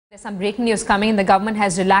There's some breaking news coming in. The government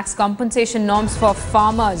has relaxed compensation norms for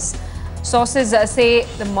farmers. Sources say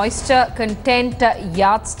the moisture content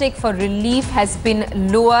yardstick for relief has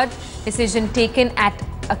been lowered. Decision taken at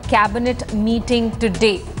a cabinet meeting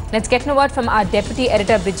today. Let's get a word from our deputy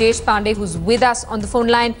editor Brijesh Pandey, who's with us on the phone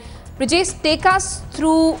line. Brijesh, take us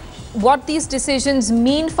through what these decisions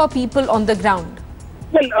mean for people on the ground.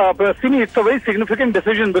 Well, Simi, it's a very significant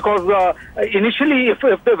decision because initially, if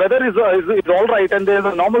the weather is all right and there's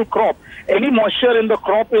a normal crop, any moisture in the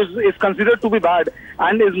crop is considered to be bad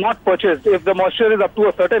and is not purchased if the moisture is up to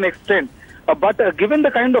a certain extent. But given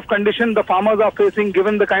the kind of condition the farmers are facing,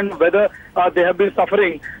 given the kind of weather they have been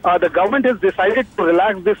suffering, the government has decided to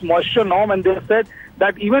relax this moisture norm, and they have said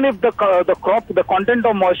that even if the content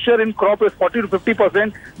of moisture in crop is 40 to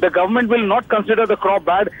 50%, the government will not consider the crop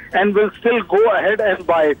bad and will still go ahead and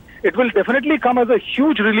buy it. It will definitely come as a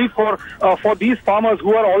huge relief for these farmers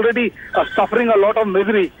who are already suffering a lot of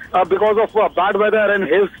misery because of bad weather and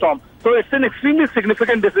hailstorm. So it's an extremely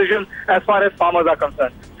significant decision as far as farmers are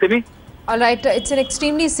concerned. Simi? All right, it's an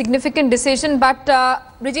extremely significant decision, but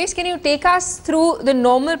Brijesh, can you take us through the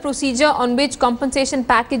normal procedure on which compensation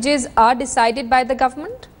packages are decided by the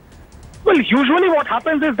government? Well, usually what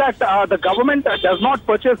happens is that the government does not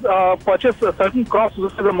purchase certain crops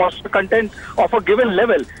with the moisture content of a given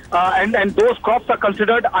level, and those crops are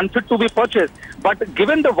considered unfit to be purchased. But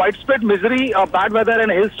given the widespread misery, bad weather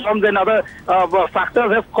and hailstorms and other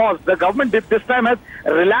factors have caused, the government this time has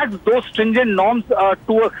relaxed those stringent norms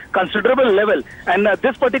to a considerable level. And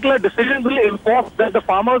this particular decision will enforce that the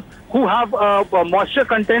farmers who have moisture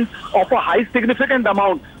content of a high significant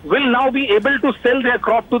amount will now be able to sell their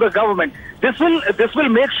crop to the government. This will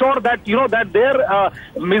make sure that that their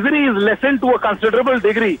misery is lessened to a considerable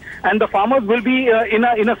degree, and the farmers will be in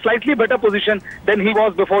a slightly better position than he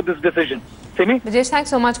was before this decision. Simi? Brijesh, thanks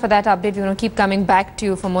so much for that update. We're going to keep coming back to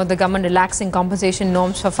you for more. The government relaxing compensation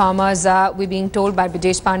norms for farmers. We're being told by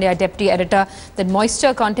Brijesh Pandey, our deputy editor, that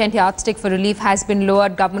moisture content yardstick for relief has been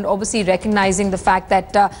lowered. Government obviously recognizing the fact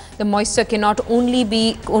that the moisture cannot only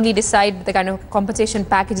decide the kind of compensation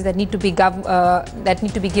package that need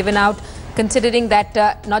to be given out, considering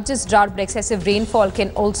that not just drought but excessive rainfall can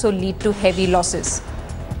also lead to heavy losses.